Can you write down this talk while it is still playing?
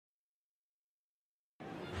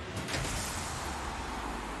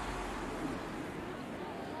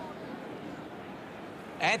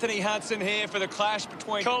Anthony Hudson here for the clash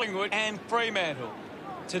between Collingwood and Fremantle.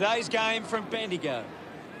 Today's game from Bendigo.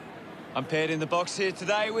 I'm paired in the box here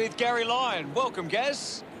today with Gary Lyon. Welcome,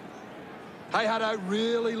 Gaz. Hey, Hutto,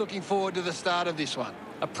 really looking forward to the start of this one.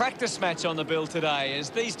 A practice match on the bill today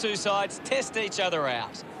as these two sides test each other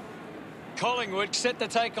out. Collingwood set to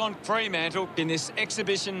take on Fremantle in this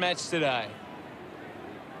exhibition match today.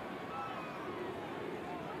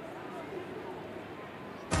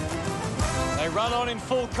 They run on in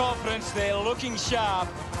full confidence, they're looking sharp,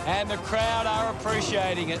 and the crowd are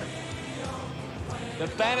appreciating it. The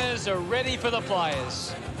banners are ready for the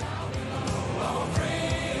players.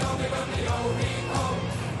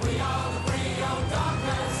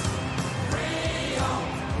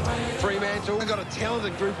 Fremantle have got a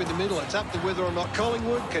talented group in the middle. It's up to whether or not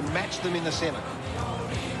Collingwood can match them in the centre.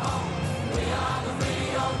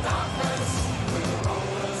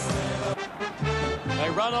 They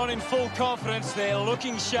run on in full confidence, they're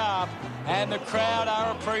looking sharp, and the crowd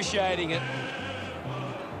are appreciating it.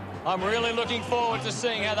 I'm really looking forward to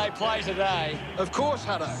seeing how they play today. Of course,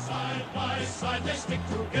 Hutto. Side by side they stick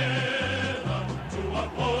together to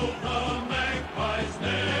uphold the Magpies'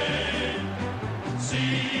 name.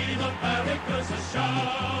 See the barrackers are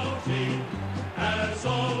shouting as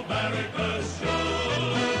all barrackers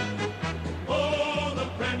should. Oh, the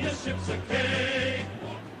premiership's a cake.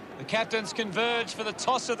 The captains converge for the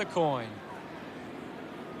toss of the coin.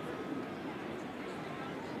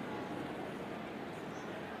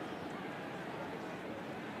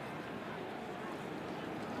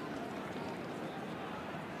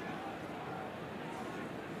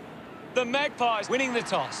 The Magpies winning the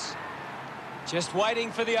toss. Just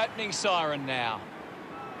waiting for the opening siren now.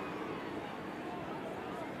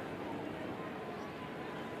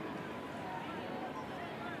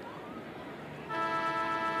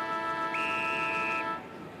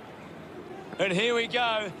 And here we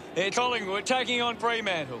go. It's Collingwood taking on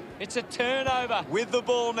Fremantle. It's a turnover with the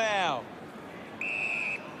ball now.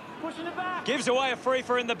 Pushing it back. Gives away a free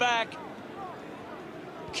for in the back.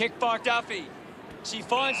 Kick by Duffy. She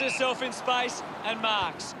finds herself in space and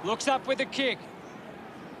marks. Looks up with a kick.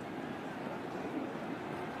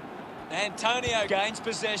 Antonio gains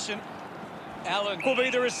possession. Allen will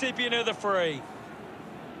be the recipient of the free.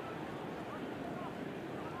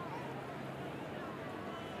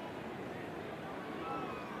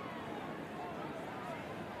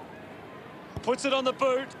 Puts it on the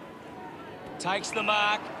boot. Takes the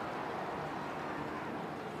mark.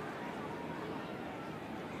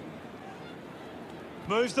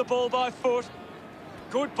 Moves the ball by foot.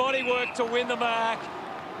 Good body work to win the mark.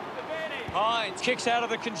 Hines kicks out of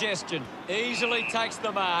the congestion. Easily takes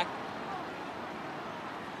the mark.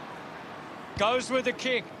 Goes with the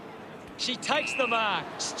kick. She takes the mark.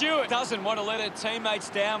 Stewart doesn't want to let her teammates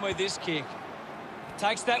down with this kick.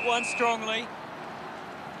 Takes that one strongly.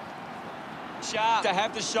 Sharp to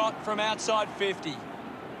have the shot from outside 50.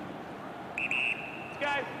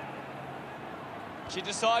 Go. She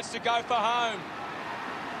decides to go for home.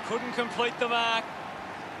 Couldn't complete the mark.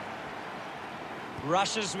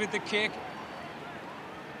 Rushes with the kick.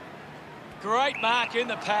 Great mark in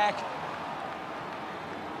the pack.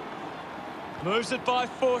 Moves it by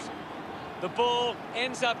foot. The ball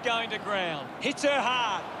ends up going to ground. Hits her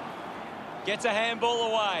hard. Gets a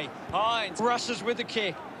handball away. Hines rushes with the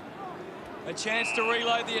kick. A chance to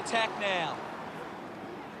reload the attack now.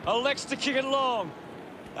 Elects to kick it long.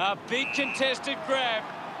 A big contested grab.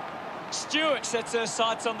 Stewart sets her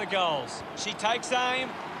sights on the goals. She takes aim.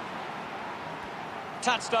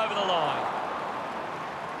 Touched over the line.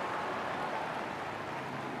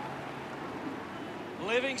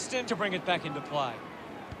 Livingston to bring it back into play.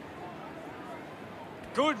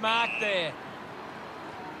 Good mark there.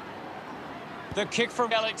 The kick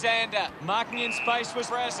from Alexander. Marking in space was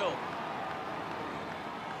Brazel.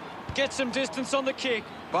 Gets some distance on the kick.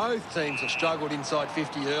 Both teams have struggled inside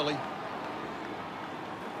 50 early.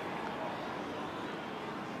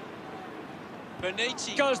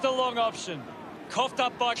 Benici goes the long option. Coughed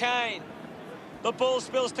up by Kane. The ball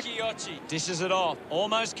spills to Kiyoshi. Dishes it off.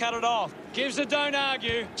 Almost cut it off. Gives a don't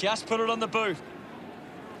argue. Just put it on the boot.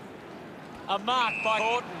 A mark by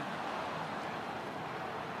Horton.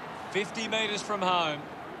 50 metres from home.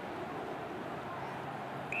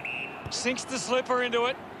 Sinks the slipper into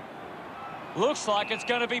it. Looks like it's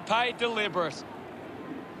going to be paid deliberate.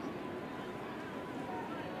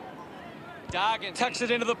 Dargan tucks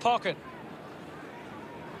it into the pocket.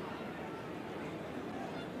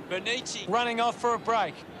 Benici running off for a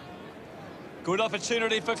break. Good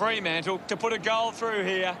opportunity for Fremantle to put a goal through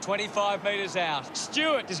here. 25 metres out.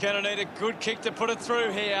 Stewart is going to need a good kick to put it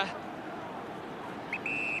through here.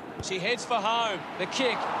 She heads for home. The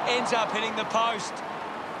kick ends up hitting the post.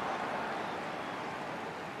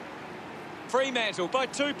 Fremantle by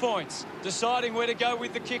 2 points, deciding where to go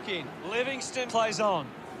with the kick in. Livingston plays on.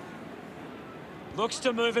 Looks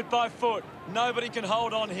to move it by foot. Nobody can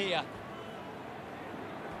hold on here.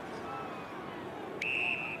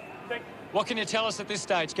 What can you tell us at this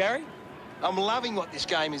stage, Gary? I'm loving what this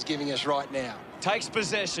game is giving us right now. Takes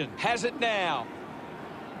possession. Has it now.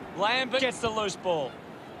 Lambert gets the loose ball.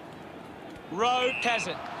 Rowe has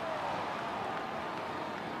it.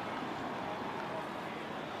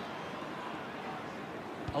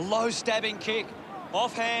 A low stabbing kick.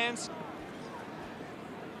 Off hands.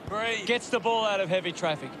 Bree gets the ball out of heavy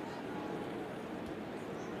traffic.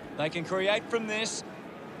 They can create from this.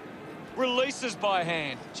 Releases by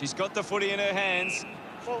hand. She's got the footy in her hands.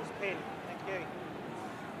 False pin. Thank you.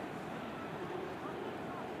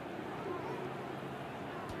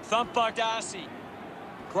 Thump by Darcy.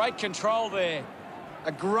 Great control there.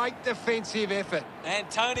 A great defensive effort.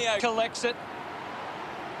 Antonio collects it.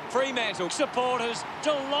 Fremantle supporters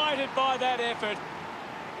delighted by that effort.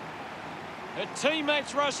 Her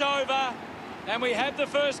teammates rush over, and we have the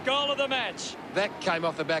first goal of the match. That came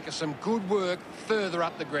off the back of some good work further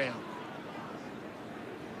up the ground.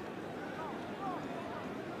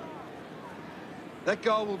 That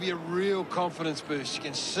goal will be a real confidence boost. You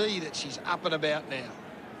can see that she's up and about now.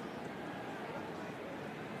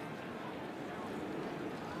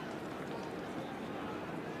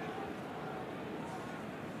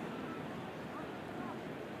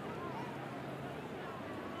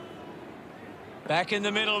 Back in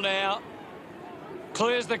the middle now.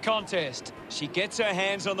 Clears the contest. She gets her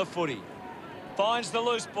hands on the footy. Finds the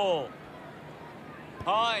loose ball.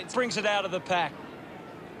 Hines brings it out of the pack.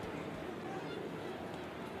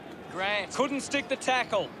 Grant couldn't stick the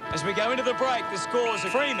tackle. As we go into the break, the scores are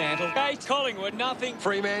Fremantle 8, Collingwood nothing.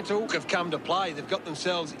 Fremantle have come to play. They've got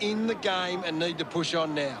themselves in the game and need to push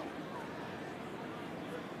on now.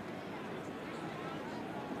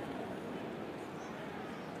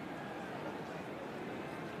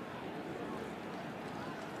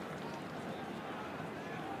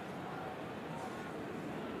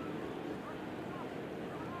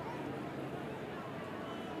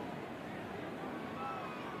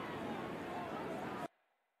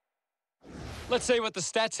 Let's see what the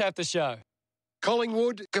stats have to show.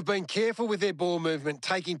 Collingwood have been careful with their ball movement,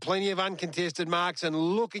 taking plenty of uncontested marks and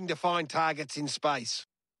looking to find targets in space.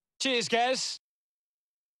 Cheers, Gaz.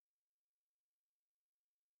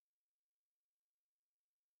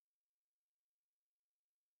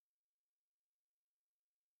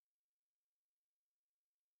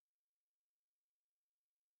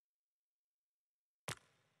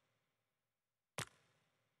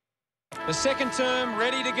 The second term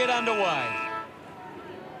ready to get underway.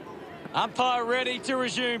 Umpire ready to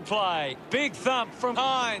resume play. Big thump from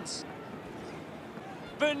Hines.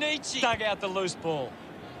 Benici dug out the loose ball.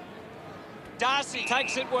 Darcy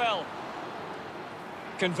takes it well.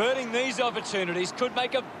 Converting these opportunities could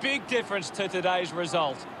make a big difference to today's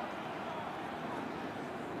result.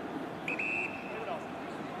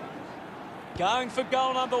 Going for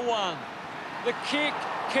goal number 1. The kick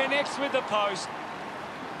connects with the post.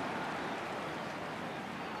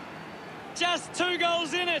 Just 2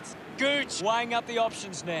 goals in it. Gooch weighing up the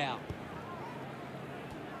options now.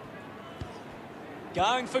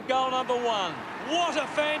 Going for goal number 1. What a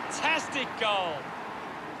fantastic goal.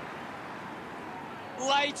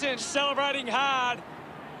 Leighton celebrating hard.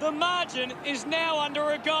 The margin is now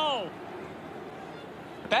under a goal.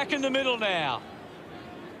 Back in the middle now.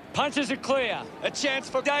 Punches it clear. A chance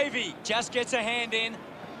for Davey. Just gets a hand in.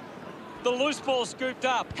 The loose ball scooped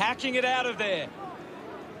up. Hacking it out of there.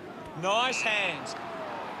 Nice hands.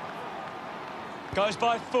 Goes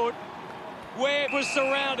by foot. Webb was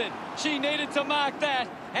surrounded. She needed to mark that,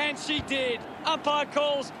 and she did. Umpire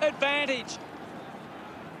calls advantage.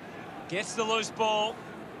 Gets the loose ball.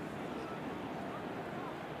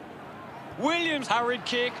 Williams, hurried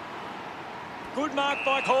kick. Good mark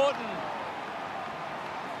by Horton.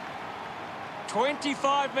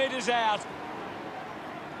 25 metres out.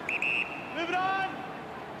 Move it on.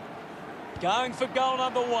 Going for goal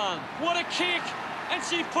number 1. What a kick! And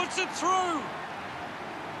she puts it through.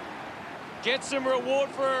 Gets some reward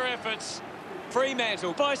for her efforts.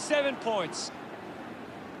 Fremantle by 7 points.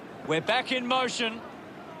 We're back in motion.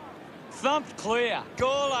 Thumped clear.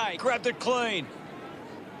 Gourlay grabbed it clean.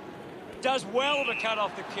 Does well to cut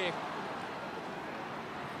off the kick.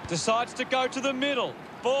 Decides to go to the middle.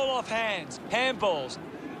 Ball off hands. Handballs.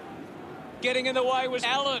 Getting in the way was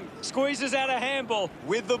Allen. Squeezes out a handball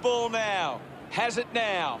with the ball now. Has it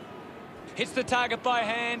now. Hits the target by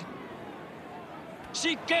hand.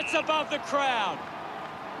 She gets above the crowd.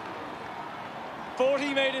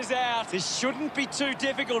 40 metres out. This shouldn't be too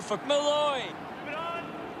difficult for Malloy.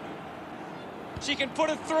 She can put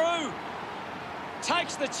it through.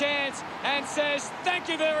 Takes the chance and says, thank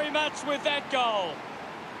you very much with that goal.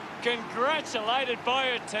 Congratulated by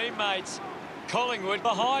her teammates. Collingwood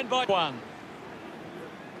behind by 1.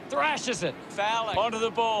 Thrashes it. Fowler onto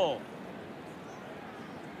the ball.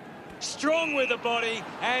 Strong with the body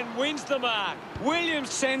and wins the mark. Williams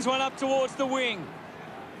sends one up towards the wing.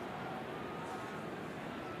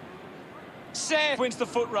 Seth wins the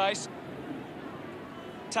foot race.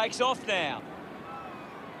 Takes off now.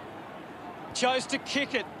 Chose to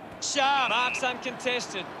kick it. Sharp. Marks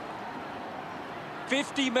uncontested.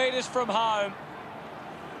 50 metres from home.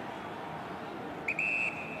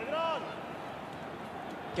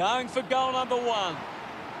 Going for goal number 1.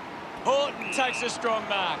 Horton takes a strong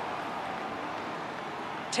mark.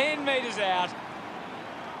 10 metres out.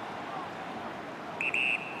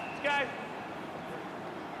 Let's go.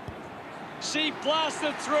 She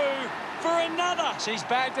blasted through for another. She's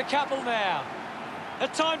bagged a couple now. A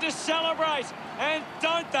time to celebrate. And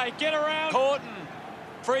don't they get around Horton.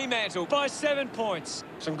 Fremantle by 7 points.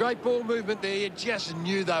 Some great ball movement there. You just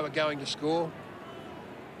knew they were going to score.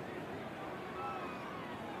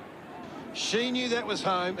 She knew that was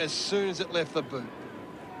home as soon as it left the boot.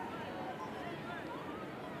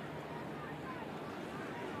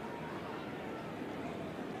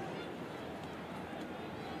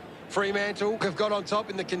 Fremantle have got on top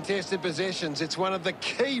in the contested possessions. It's one of the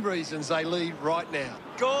key reasons they lead right now.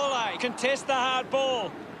 Gourlay contests the hard ball.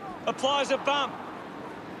 Applies a bump.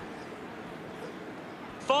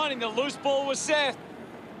 Finding the loose ball was Seth.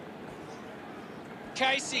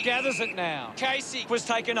 Casey gathers it now. Casey was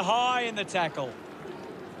taken high in the tackle.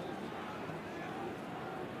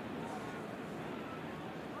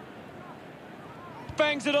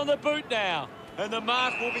 Bangs it on the boot now. And the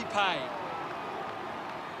mark will be paid.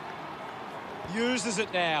 Uses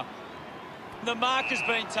it now. The mark has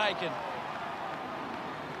been taken.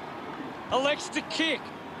 Elects to kick.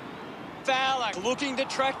 Fowler looking to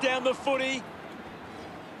track down the footy.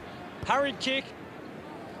 Hurried kick.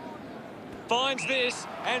 Finds this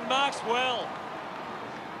and marks well.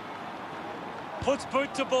 Puts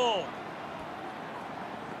boot to ball.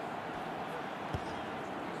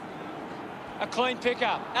 A clean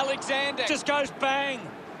pickup. Alexander just goes bang.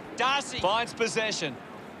 Darcy finds possession.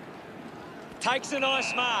 Takes a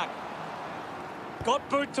nice mark. Got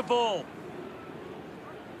boot to ball.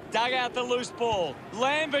 Dug out the loose ball.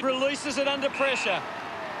 Lambert releases it under pressure.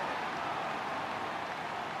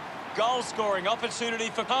 Goal scoring opportunity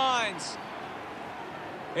for Hines.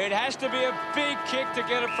 It has to be a big kick to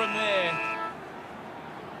get it from there.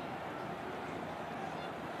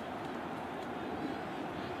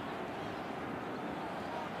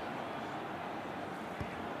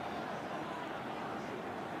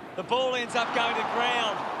 The ball ends up going to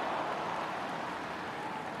ground.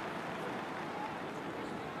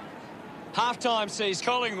 Half-time sees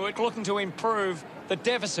Collingwood looking to improve the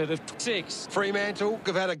deficit of 6. Fremantle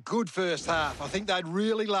have had a good first half. I think they'd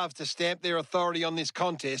really love to stamp their authority on this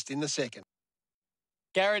contest in the second.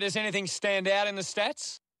 Gary, does anything stand out in the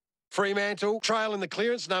stats? Fremantle trail in the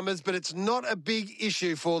clearance numbers, but it's not a big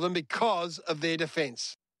issue for them because of their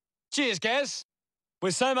defence. Cheers, Gaz.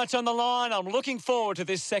 With so much on the line, I'm looking forward to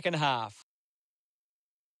this second half.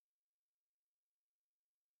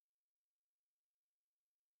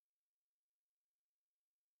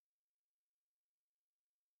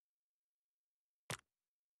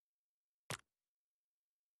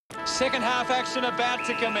 Second half action about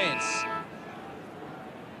to commence.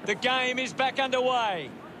 The game is back underway.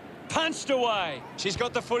 Punched away. She's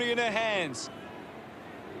got the footy in her hands.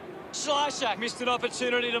 Schleicher missed an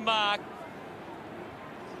opportunity to mark.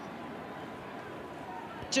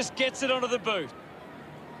 Just gets it onto the boot.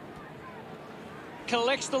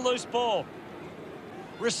 Collects the loose ball.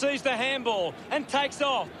 Receives the handball and takes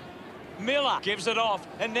off. Miller gives it off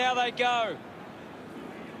and now they go.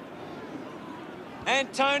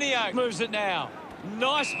 Antonio moves it now.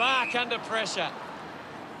 Nice mark under pressure.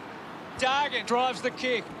 Dargan drives the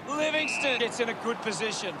kick. Livingston gets in a good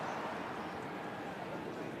position.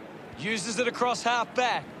 Uses it across half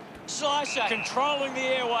back. Schleicher controlling the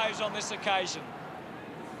airwaves on this occasion.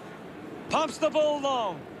 Pumps the ball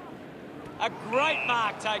long. A great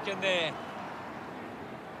mark taken there.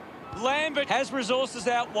 Lambert has resources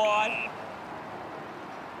out wide.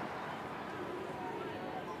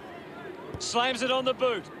 Slams it on the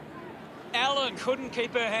boot. Allen couldn't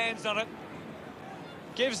keep her hands on it.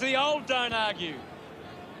 Gives the old don't argue.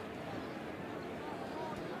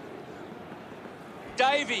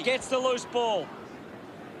 Davey gets the loose ball.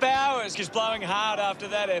 Bowers is blowing hard after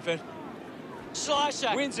that effort.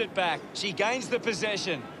 Slicer wins it back. She gains the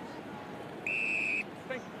possession.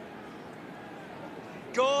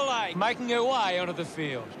 Gourlay making her way onto the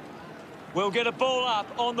field. We'll get a ball up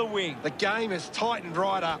on the wing. The game has tightened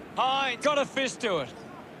right up. Hines got a fist to it.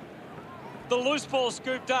 The loose ball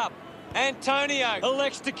scooped up. Antonio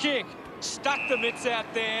elects to kick. Stuck the mitts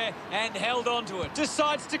out there and held onto it.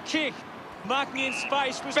 Decides to kick. Marking in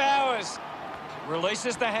space was Bowers.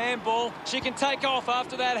 Releases the handball. She can take off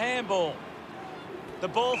after that handball. The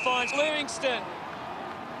ball finds Livingston.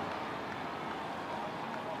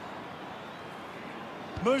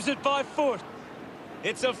 Moves it by foot.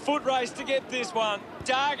 It's a foot race to get this one.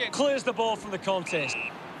 Dargan clears the ball from the contest.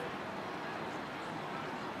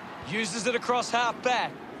 Uses it across half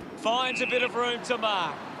back. Finds a bit of room to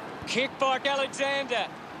mark. Kick by Alexander.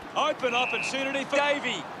 Open opportunity for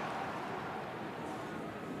Davey.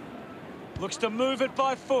 Looks to move it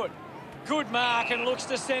by foot. Good mark and looks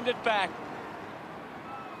to send it back.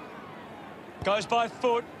 Goes by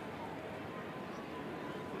foot.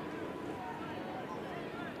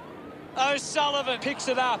 O'Sullivan picks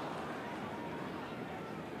it up.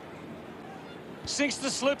 Sinks the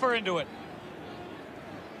slipper into it.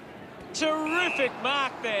 Terrific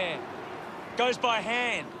mark there. Goes by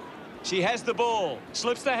hand. She has the ball.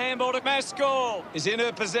 Slips the handball to Maskell. Is in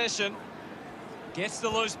her possession. Gets the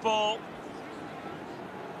loose ball.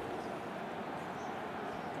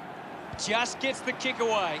 Just gets the kick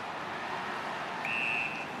away.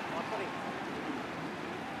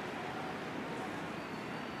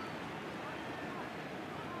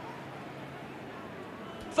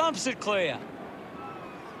 Thumps it clear.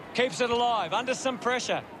 Keeps it alive under some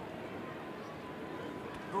pressure.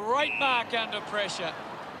 Great mark under pressure.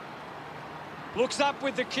 Looks up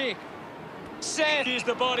with the kick. Seth used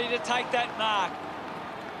the body to take that mark.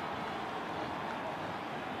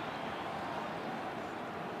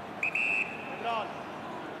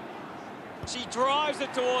 She drives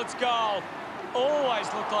it towards goal.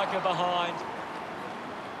 Always looked like a behind.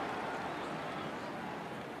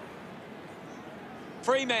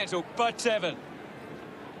 Fremantle by 7.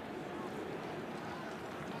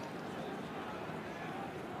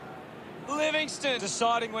 Livingston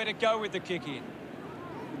deciding where to go with the kick in.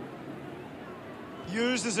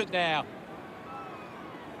 Uses it now.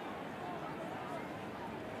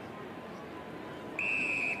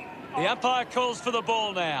 The umpire calls for the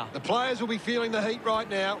ball now. The players will be feeling the heat right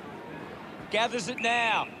now. Gathers it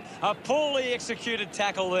now. A poorly executed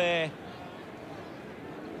tackle there.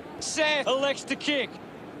 Seth elects to kick.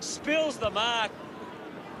 Spills the mark.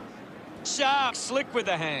 Sharp slick with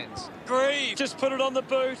the hands. Grieve just put it on the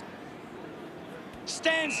boot.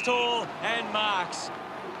 Stands tall and marks.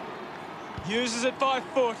 Uses it by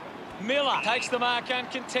foot. Miller takes the mark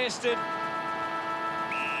uncontested.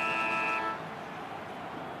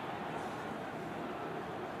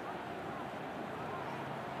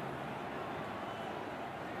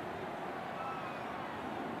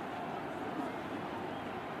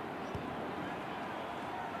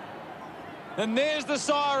 And there's the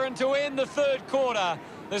siren to end the third quarter.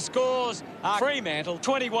 The scores are Fremantle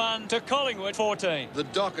 21 to Collingwood 14. The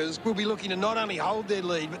Dockers will be looking to not only hold their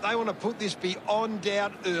lead, but they want to put this beyond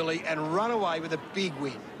doubt early and run away with a big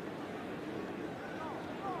win.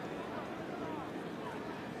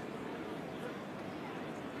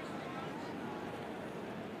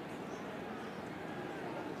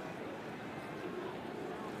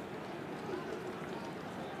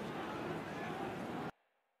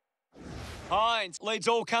 Hines leads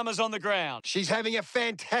all comers on the ground. She's having a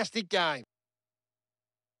fantastic game.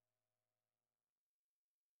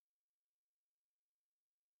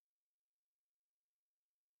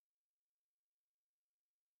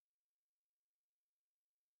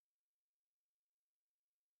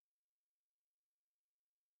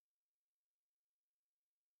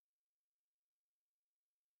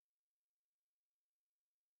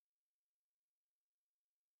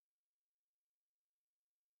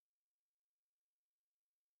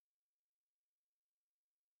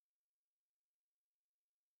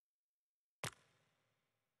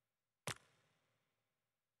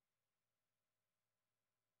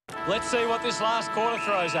 Let's see what this last quarter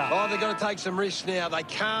throws up. Oh, they've got to take some risks now. They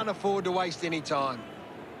can't afford to waste any time.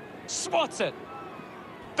 Swats it.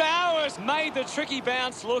 Bowers made the tricky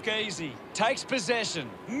bounce look easy. Takes possession.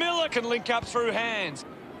 Miller can link up through hands.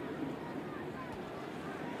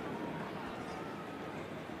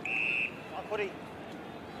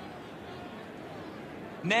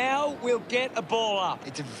 Now we'll get a ball up.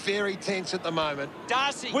 It's very tense at the moment.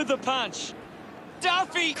 Darcy with the punch.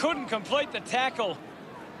 Duffy couldn't complete the tackle.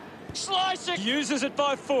 Slicer uses it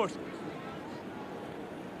by foot.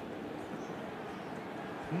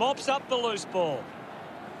 Mops up the loose ball.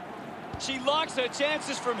 She likes her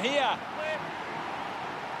chances from here.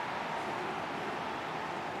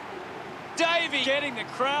 Davey getting the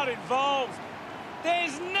crowd involved.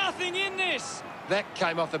 There's nothing in this. That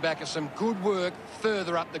came off the back of some good work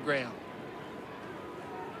further up the ground.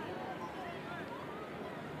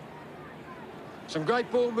 Some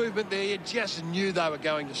great ball movement there. You just knew they were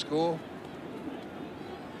going to score.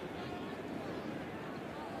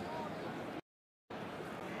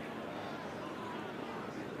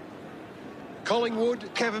 Collingwood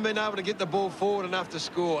haven't been able to get the ball forward enough to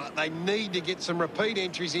score. They need to get some repeat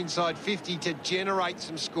entries inside 50 to generate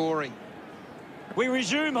some scoring. We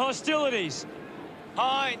resume hostilities.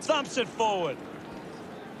 Hines thumps it forward.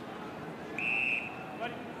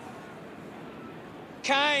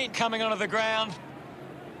 Kane coming onto the ground.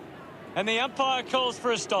 And the umpire calls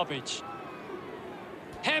for a stoppage.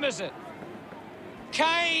 Hammers it.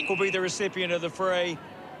 Kane will be the recipient of the free.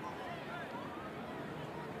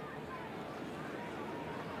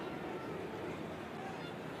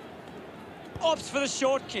 Opts for the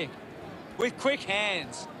short kick with quick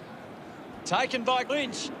hands. Taken by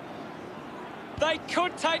Lynch. They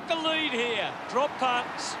could take the lead here. Drop punt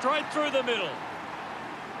straight through the middle.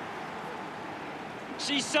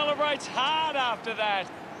 She celebrates hard after that.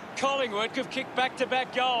 Collingwood could kick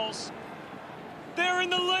back-to-back goals. They're in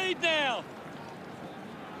the lead now.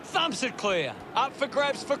 Thumps it clear. Up for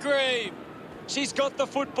grabs for Grieve. She's got the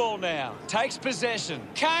football now. Takes possession.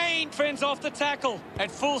 Kane fends off the tackle. At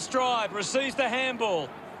full stride, receives the handball.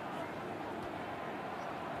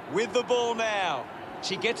 With the ball now.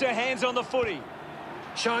 She gets her hands on the footy.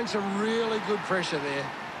 Showing some really good pressure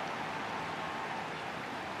there.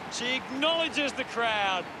 She acknowledges the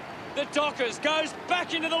crowd. The Dockers goes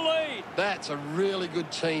back into the lead. That's a really good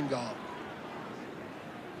team goal.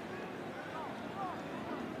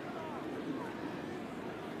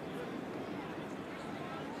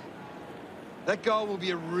 That goal will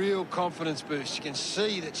be a real confidence boost. You can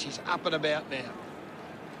see that she's up and about now.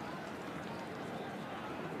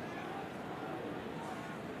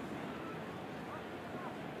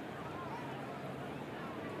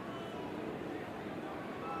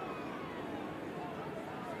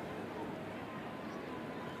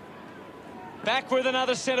 Back with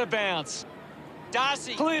another centre bounce.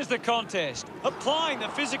 Darcy clears the contest, applying the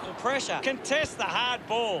physical pressure, contests the hard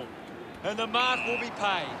ball, and the mark will be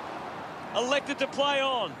paid. Elected to play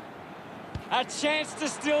on. A chance to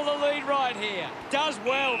steal the lead right here. Does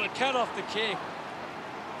well to cut off the kick.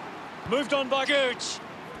 Moved on by Gooch.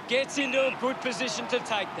 Gets into a good position to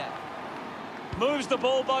take that. Moves the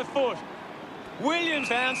ball by foot. Williams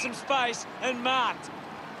found some space and marked.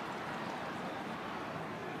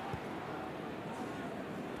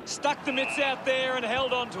 Stuck the mitts out there and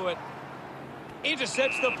held on to it.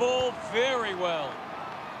 Intercepts the ball very well.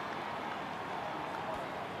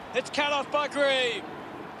 It's cut off by Grieve.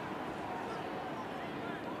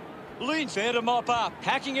 Lynch there to mop up,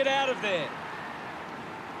 hacking it out of there.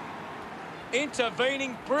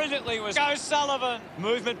 Intervening brilliantly was O'Sullivan.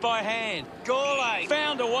 Movement by hand. Gourlay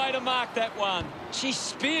found a way to mark that one. She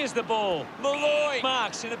spears the ball. Malloy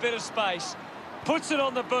marks in a bit of space. Puts it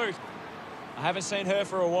on the boot. I haven't seen her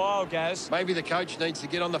for a while, Gaz. Maybe the coach needs to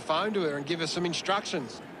get on the phone to her and give her some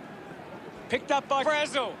instructions. Picked up by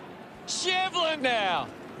Brazel. Shevlin now.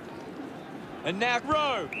 And now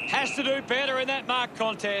Rowe has to do better in that mark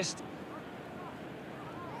contest.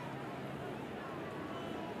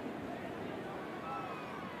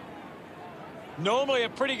 Normally a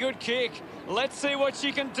pretty good kick. Let's see what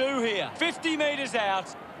she can do here. 50 metres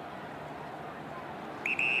out.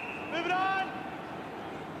 Move it on!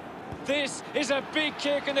 This is a big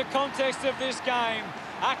kick in the context of this game.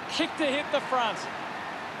 A kick to hit the front.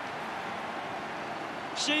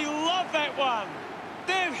 She loved that one.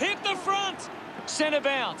 They've hit the front. Centre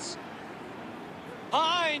bounce.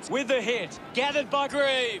 Hines with the hit. Gathered by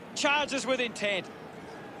Grieve. Charges with intent.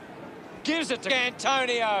 Gives it to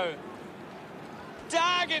Antonio.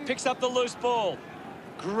 Dargan picks up the loose ball.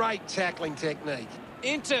 Great tackling technique.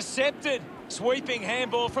 Intercepted. Sweeping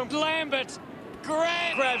handball from Lambert.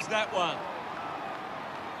 Grant grabs that one.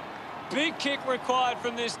 Big kick required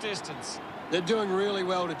from this distance. They're doing really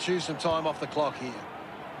well to chew some time off the clock here.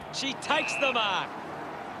 She takes the mark.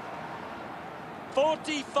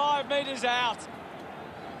 45 metres out.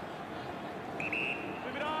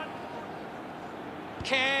 Move it on!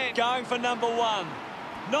 Can going for number one.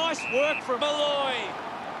 Nice work from Malloy.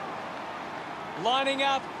 Lining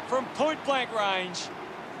up from point-blank range.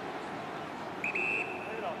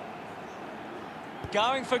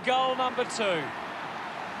 Going for goal number 2.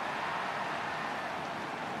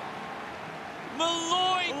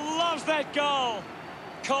 Malloy loves that goal.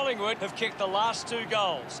 Collingwood have kicked the last 2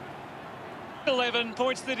 goals. 11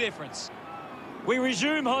 points the difference. We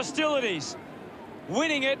resume hostilities.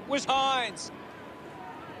 Winning it was Hines.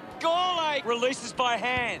 Goal releases by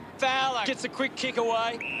hand. Fowler gets a quick kick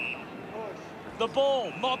away. The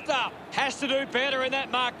ball mopped up. Has to do better in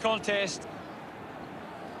that mark contest.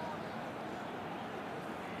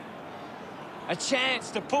 A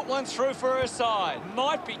chance to put one through for her side.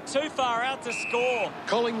 Might be too far out to score.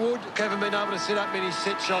 Collingwood haven't been able to set up many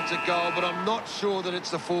set shots at goal, but I'm not sure that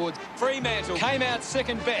it's the forwards. Fremantle came out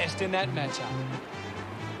second best in that matchup.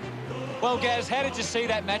 Well, Gaz, how did you see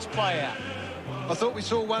that match play out? I thought we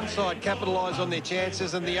saw one side capitalise on their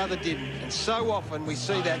chances and the other didn't. And so often we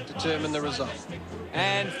see that determine the result.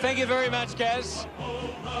 And thank you very much, Gaz.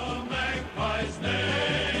 The Magpies'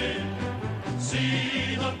 name.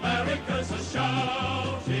 See the barricades are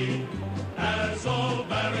shouting as all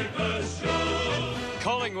barricades should.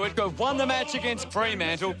 Collingwood have won the match against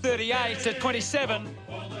Fremantle 38-27.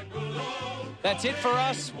 That's it for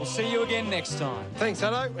us. We'll see you again next time. Thanks,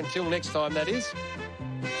 Hutto. Until next time, that is.